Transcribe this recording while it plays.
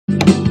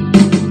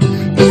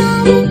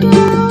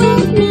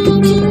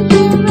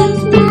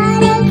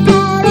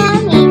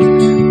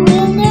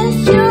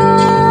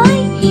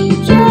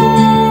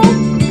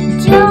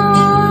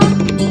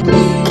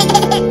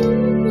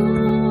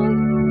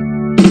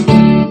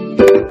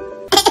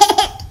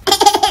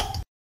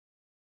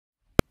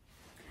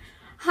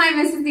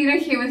Hi, Mrs. Nita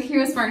here with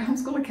HeroesMart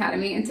Homeschool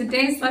Academy. In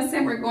today's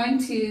lesson, we're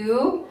going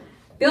to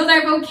build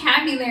our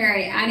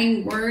vocabulary,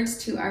 adding words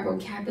to our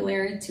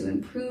vocabulary to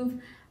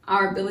improve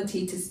our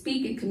ability to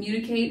speak and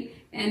communicate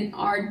and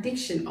our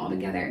diction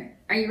altogether.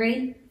 Are you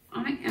ready?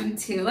 I am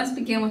too. Let's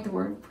begin with the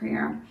word of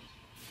prayer.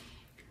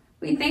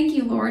 We thank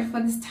you, Lord,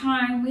 for this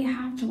time we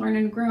have to learn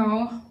and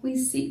grow. We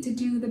seek to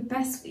do the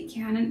best we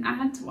can and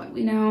add to what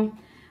we know.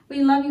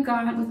 We love you,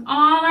 God, with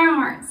all our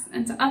hearts,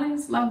 and to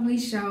others love we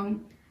show.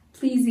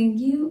 Pleasing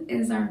you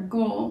is our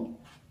goal,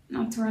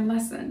 not to our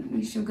lesson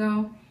we shall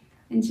go.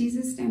 In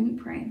Jesus' name we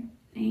pray.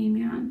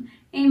 Amen.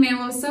 Amen.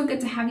 Well, it's so good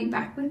to have you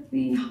back with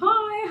me.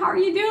 Hi, how are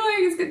you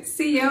doing? It's good to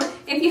see you.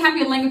 If you have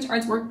your language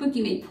arts workbook,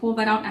 you may pull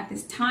that out at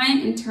this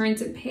time and turn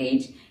to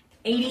page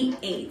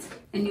 88,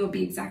 and you'll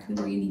be exactly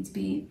where you need to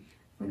be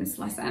for this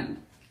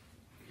lesson.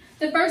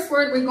 The first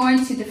word we're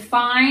going to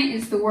define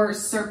is the word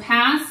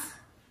surpass.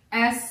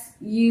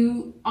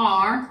 S-U-R-P-A-S-S.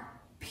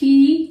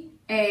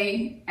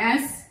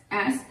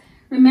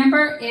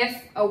 Remember,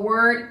 if a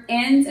word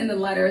ends in the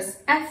letters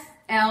F,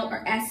 L,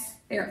 or S,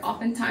 they're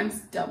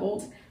oftentimes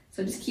doubled.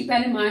 So just keep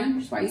that in mind.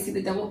 That's why you see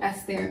the double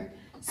S there.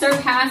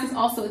 Surpass is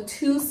also a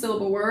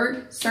two-syllable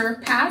word,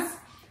 surpass.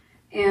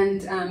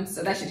 And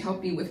so that should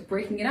help you with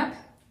breaking it up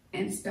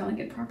and spelling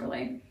it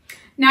properly.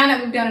 Now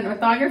that we've done an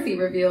orthography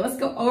review, let's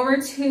go over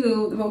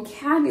to the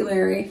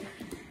vocabulary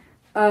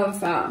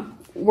of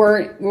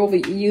word. We'll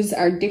use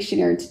our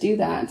dictionary to do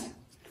that.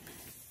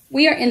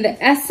 We are in the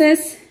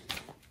S's,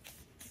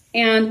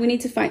 and we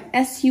need to find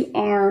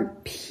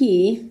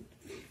S-U-R-P.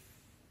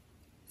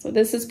 So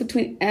this is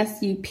between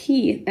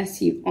S-U-P and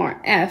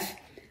S-U-R-F.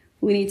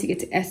 We need to get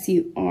to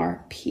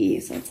S-U-R-P.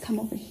 So let's come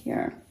over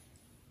here.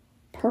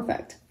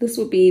 Perfect. This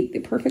will be the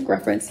perfect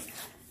reference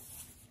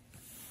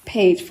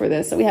page for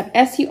this. So we have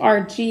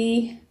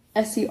S-U-R-G,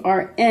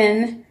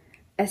 S-U-R-N,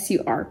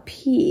 S-U-R-P-A-S-S.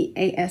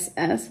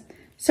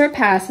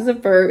 Surpass is a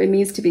verb. It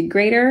means to be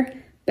greater,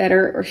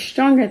 better, or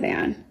stronger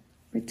than,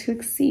 or to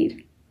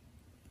exceed.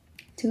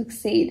 To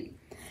exceed.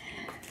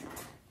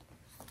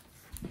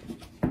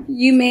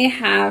 You may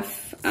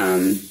have,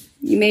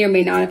 you may or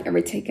may not have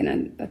ever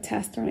taken a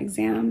test or an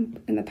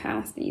exam in the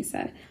past, and you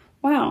said,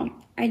 wow,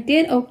 I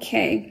did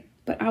okay,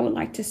 but I would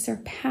like to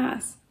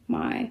surpass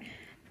my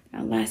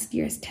last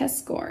year's test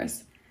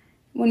scores.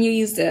 When you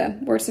use the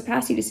word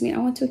surpass, you just mean I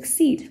want to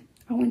exceed.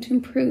 I want to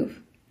improve.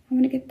 I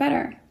want to get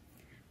better.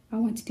 I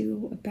want to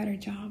do a better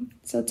job.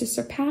 So to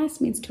surpass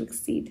means to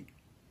exceed.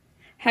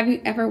 Have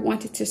you ever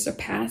wanted to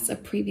surpass a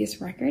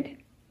previous record?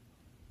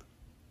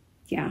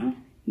 Yeah,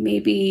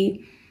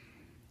 maybe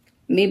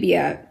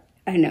a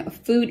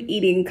food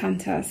eating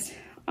contest.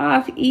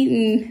 I've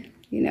eaten,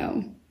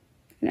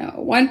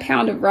 1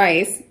 pound of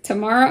rice.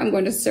 Tomorrow I'm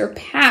going to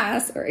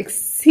surpass or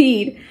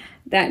exceed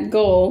that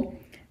goal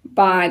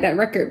by that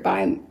record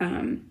by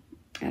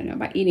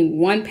eating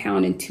 1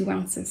 pound and 2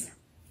 ounces.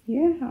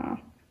 Yeah.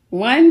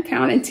 1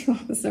 pound and 2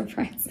 ounces of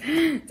rice.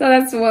 So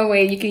that's one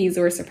way you can use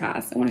the word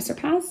surpass. I want to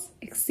surpass,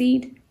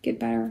 exceed, get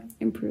better,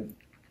 improve.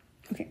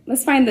 Okay,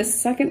 let's find the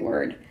second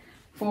word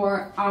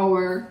for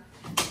our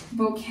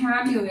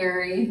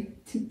vocabulary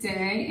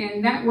today.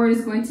 And that word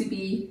is going to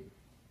be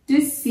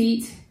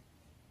deceit.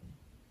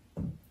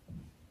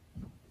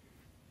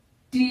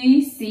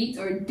 Deceit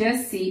or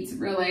deceit,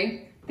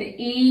 really. The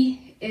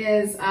E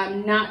is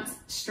not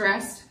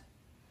stressed.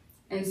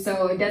 And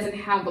so it doesn't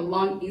have a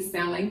long E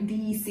sound like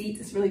deceit.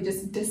 It's really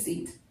just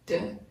deceit.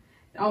 It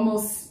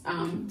almost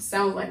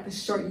sounds like the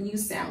short U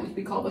sound, which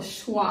we call the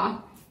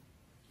schwa,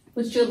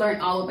 which you'll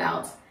learn all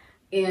about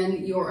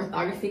in your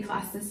orthography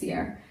class this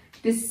year.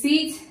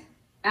 Deceit,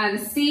 the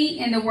C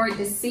in the word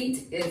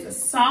deceit is a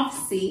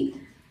soft C,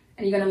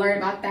 and you're going to learn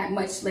about that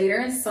much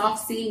later.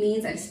 Soft C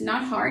means that it's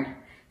not hard.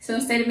 So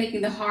instead of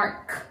making the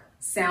hard K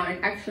sound, it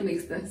actually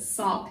makes the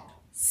soft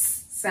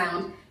S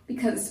sound,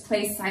 because it's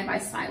placed side by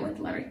side with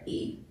the letter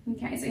E.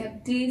 Okay, so you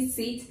have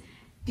deceit,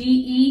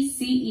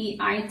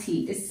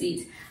 D-E-C-E-I-T,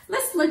 deceit.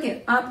 Let's look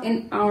it up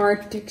in our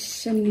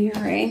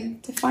dictionary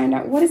to find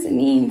out what does it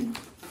mean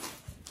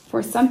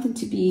for something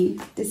to be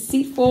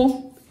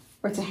deceitful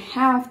or to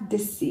have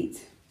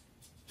deceit.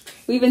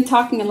 We've been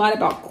talking a lot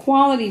about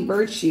quality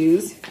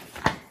virtues.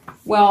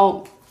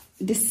 Well,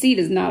 deceit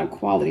is not a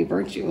quality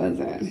virtue, is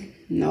it?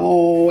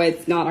 No,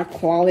 it's not a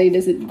quality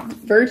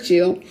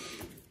virtue.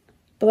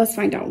 But let's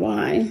find out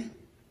why.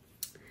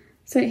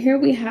 So here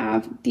we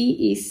have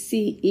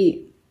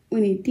D-E-C-E. We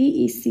need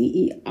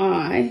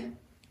D-E-C-E-I.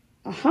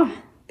 Aha,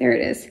 there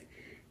it is.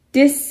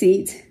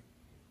 Deceit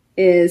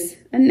is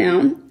a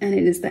noun, and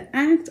it is the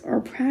act or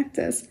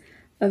practice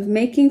of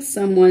making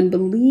someone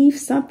believe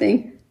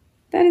something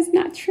that is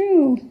not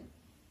true.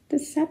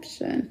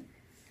 Deception.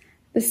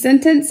 The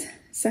sentence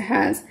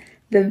has,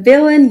 the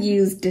villain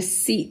used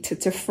deceit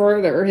to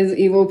further his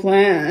evil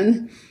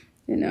plan,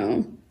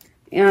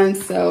 And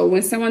so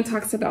when someone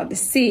talks about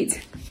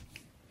deceit,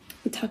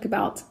 we talk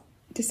about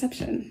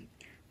deception,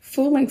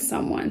 fooling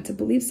someone to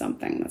believe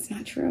something that's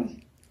not true.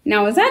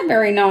 Now, is that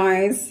very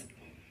nice?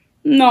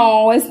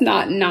 No, it's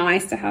not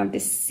nice to have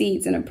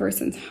deceit in a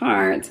person's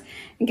heart.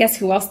 And guess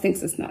who else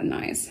thinks it's not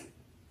nice?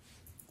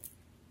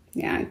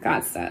 Yeah,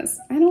 God says,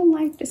 I don't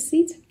like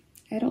deceit.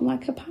 I don't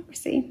like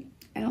hypocrisy.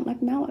 I don't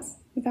like malice.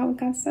 Is that what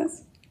God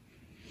says?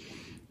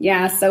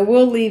 Yeah, so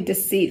we'll leave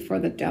deceit for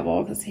the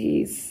devil because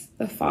he's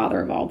the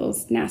father of all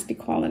those nasty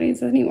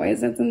qualities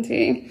anyways, isn't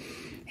he?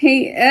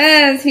 He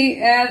is, he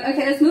is.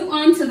 Okay, let's move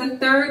on to the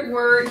third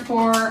word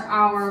for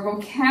our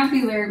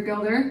vocabulary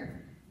builder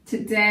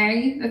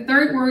today. The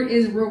third word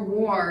is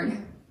reward.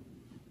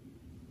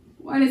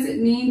 What does it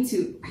mean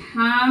to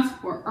have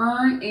or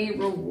earn a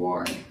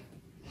reward?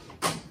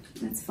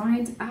 Let's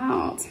find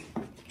out.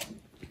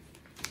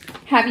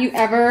 Have you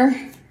ever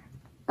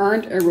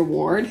earned a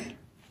reward?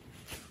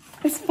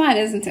 It's fun,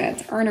 isn't it?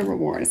 To earn a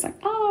reward. It's like,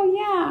 oh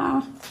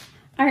yeah,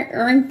 I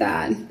earned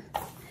that.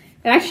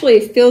 It actually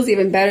feels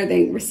even better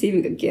than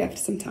receiving a gift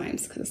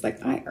sometimes because it's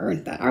like, I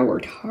earned that. I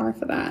worked hard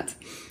for that.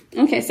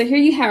 Okay, so here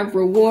you have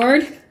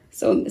reward.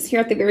 So it's here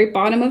at the very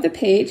bottom of the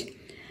page.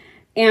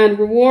 And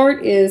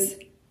reward is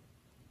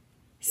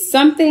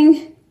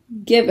something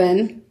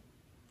given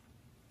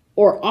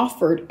or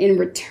offered in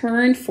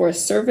return for a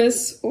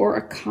service or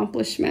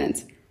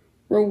accomplishment.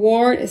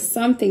 Reward is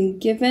something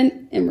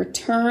given in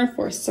return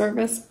for a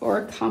service or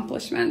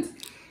accomplishment.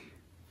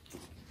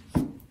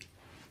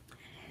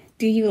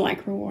 Do you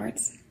like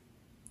rewards?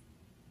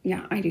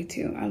 Yeah, I do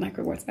too. I like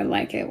rewards. I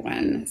like it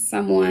when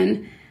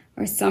someone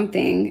or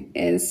something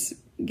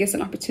gives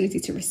an opportunity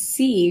to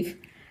receive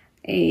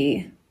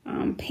a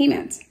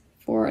payment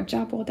for a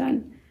job well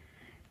done.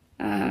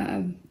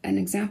 An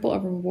example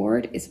of a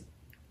reward is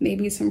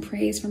maybe some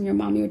praise from your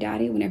mom or your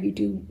daddy whenever you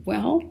do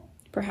well.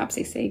 Perhaps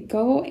they say,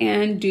 go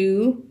and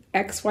do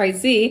X, Y,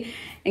 Z.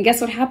 And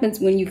guess what happens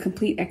when you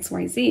complete X,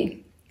 Y,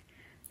 Z?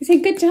 They say,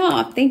 good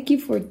job. Thank you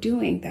for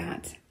doing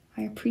that.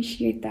 I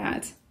appreciate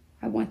that.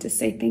 I want to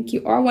say thank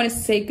you. Or I want to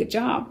say good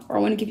job. Or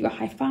I want to give you a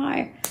high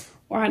five.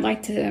 Or I'd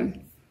like to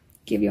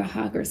give you a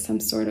hug or some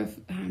sort of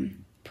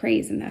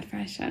praise in that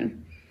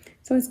fashion.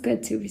 So it's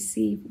good to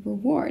receive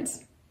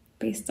rewards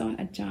based on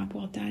a job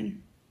well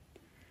done.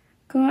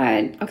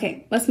 Good.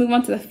 Okay, let's move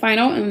on to the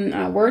final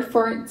word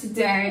for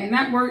today. And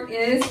that word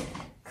is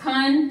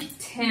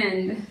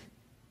contend.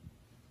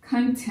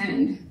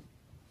 Contend.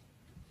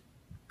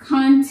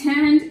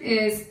 Contend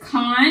is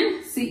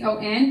con,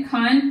 C-O-N,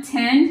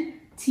 contend,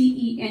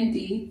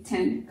 T-E-N-D,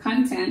 tend,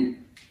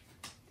 contend.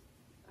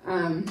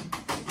 And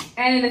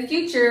in the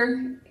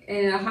future,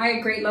 in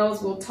higher grade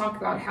levels, we'll talk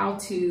about how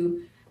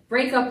to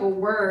break up a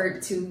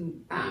word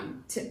to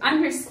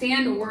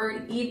understand a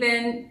word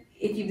even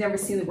if you've never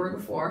seen the word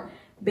before,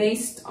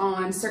 based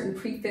on certain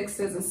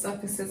prefixes and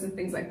suffixes and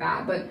things like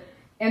that.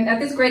 And at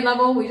this grade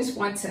level, we just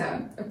want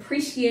to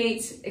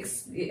appreciate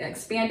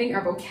expanding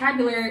our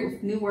vocabulary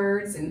with new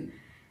words and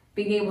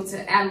being able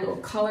to add a little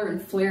color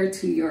and flair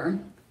to your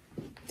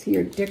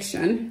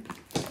diction.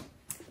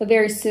 But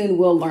very soon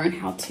we'll learn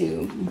how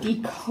to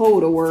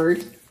decode a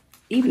word,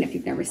 even if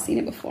you've never seen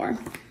it before.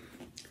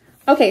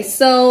 Okay,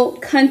 so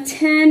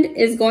contend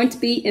is going to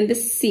be in the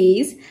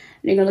C's. And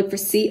you're going to look for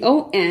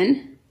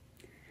C-O-N.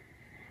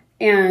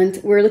 And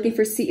we're looking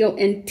for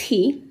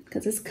C-O-N-T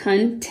because it's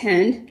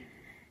contend.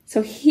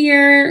 So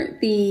here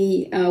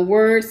the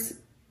words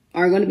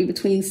are going to be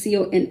between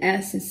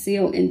C-O-N-S and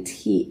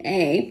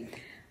C-O-N-T-A.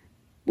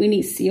 We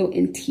need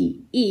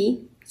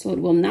C-O-N-T-E. So it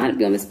will not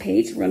be on this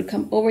page. We're going to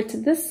come over to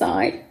this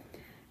side.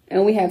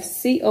 And we have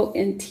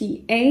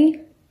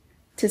C-O-N-T-A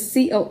to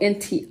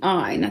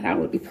C-O-N-T-I. Now that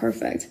would be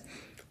perfect.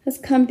 Let's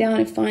come down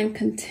and find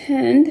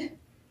contend.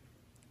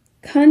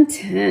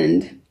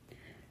 Contend.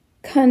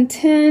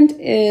 Contend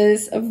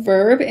is a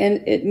verb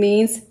and it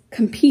means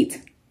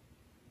compete.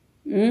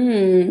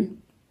 To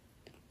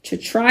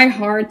try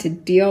hard to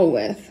deal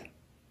with.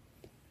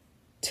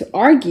 To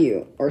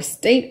argue or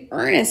state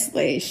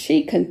earnestly.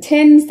 She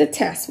contends the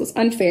test was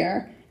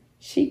unfair.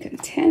 She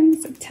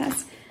contends the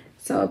test.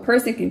 So a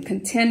person can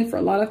contend for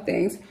a lot of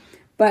things.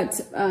 But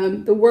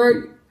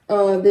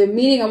the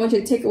meaning I want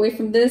you to take away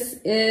from this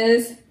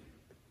is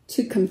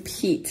to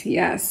compete.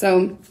 Yeah,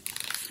 so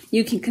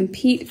you can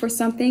compete for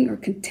something or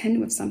contend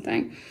with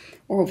something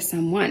or with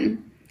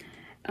someone.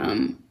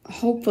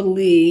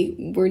 Hopefully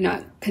we're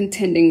not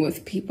contending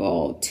with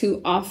people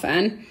too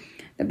often.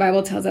 The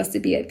Bible tells us to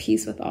be at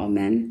peace with all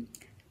men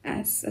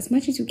as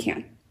much as you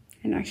can.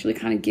 And actually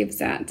kind of gives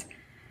that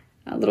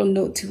a little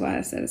note to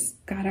us as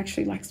God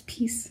actually likes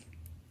peace.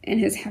 In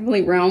his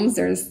heavenly realms,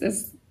 there's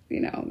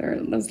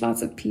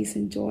lots of peace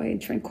and joy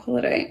and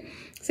tranquility.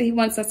 So he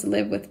wants us to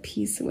live with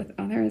peace with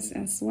others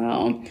as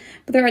well.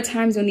 But there are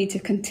times you'll need to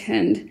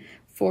contend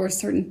for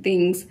certain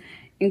things,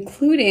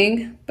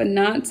 including, but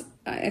not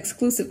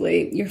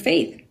exclusively, your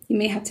faith. You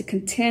may have to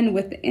contend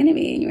with the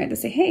enemy, and you have to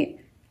say, hey,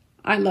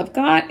 I love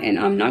God, and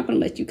I'm not going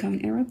to let you come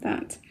and interrupt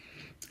that.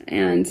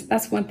 And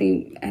that's one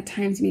thing at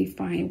times you may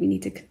find we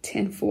need to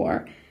contend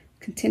for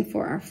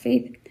our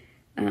faith,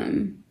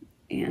 and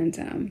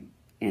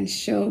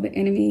show the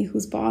enemy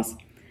who's boss,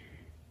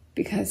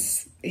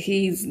 because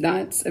he's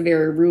not a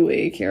very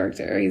ruly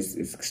character.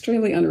 He's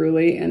extremely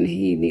unruly, and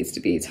he needs to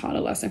be taught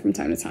a lesson from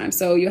time to time.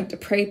 So you have to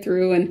pray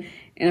through, and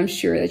I'm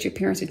sure that your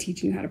parents are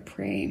teaching you how to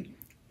pray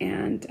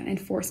and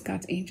enforce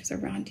God's angels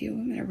around you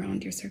and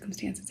around your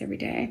circumstances every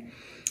day.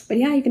 But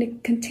yeah, you're going to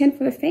contend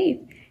for the faith.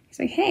 He's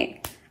like,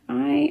 hey,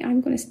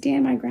 I'm going to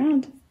stand my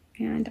ground,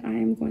 and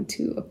I'm going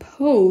to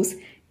oppose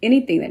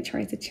anything that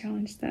tries to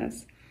challenge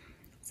this.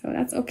 So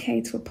that's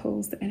okay to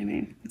oppose the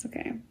enemy. It's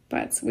okay.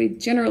 But we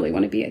generally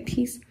want to be at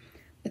peace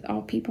with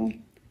all people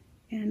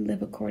and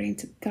live according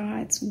to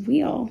God's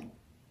will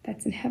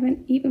that's in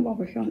heaven, even while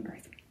we're here on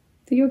earth.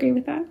 Do you agree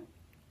with that?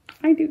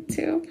 I do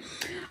too.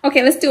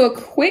 Okay, let's do a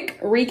quick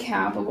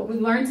recap of what we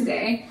learned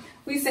today.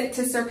 We said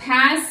to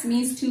surpass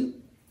means to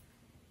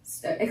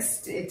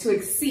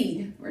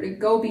exceed or to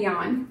go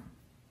beyond.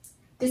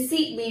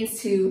 Deceit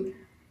means to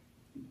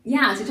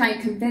try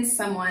and convince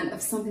someone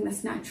of something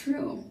that's not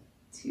true,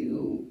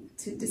 to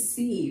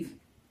deceive.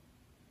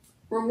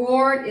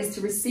 Reward is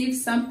to receive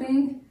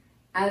something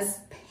as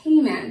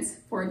payment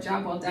for a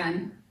job well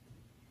done.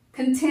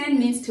 Contend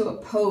means to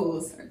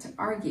oppose or to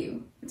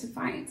argue or to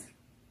fight.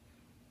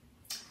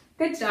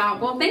 Good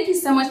job. Well, thank you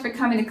so much for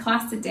coming to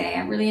class today.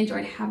 I really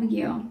enjoyed having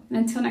you. And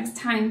until next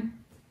time,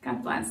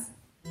 God bless.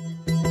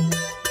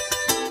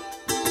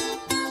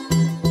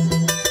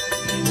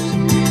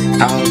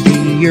 I'll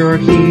be your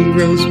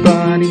hero's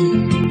buddy,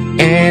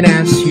 and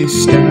as you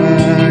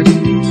study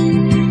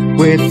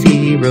with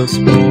heroes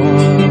born.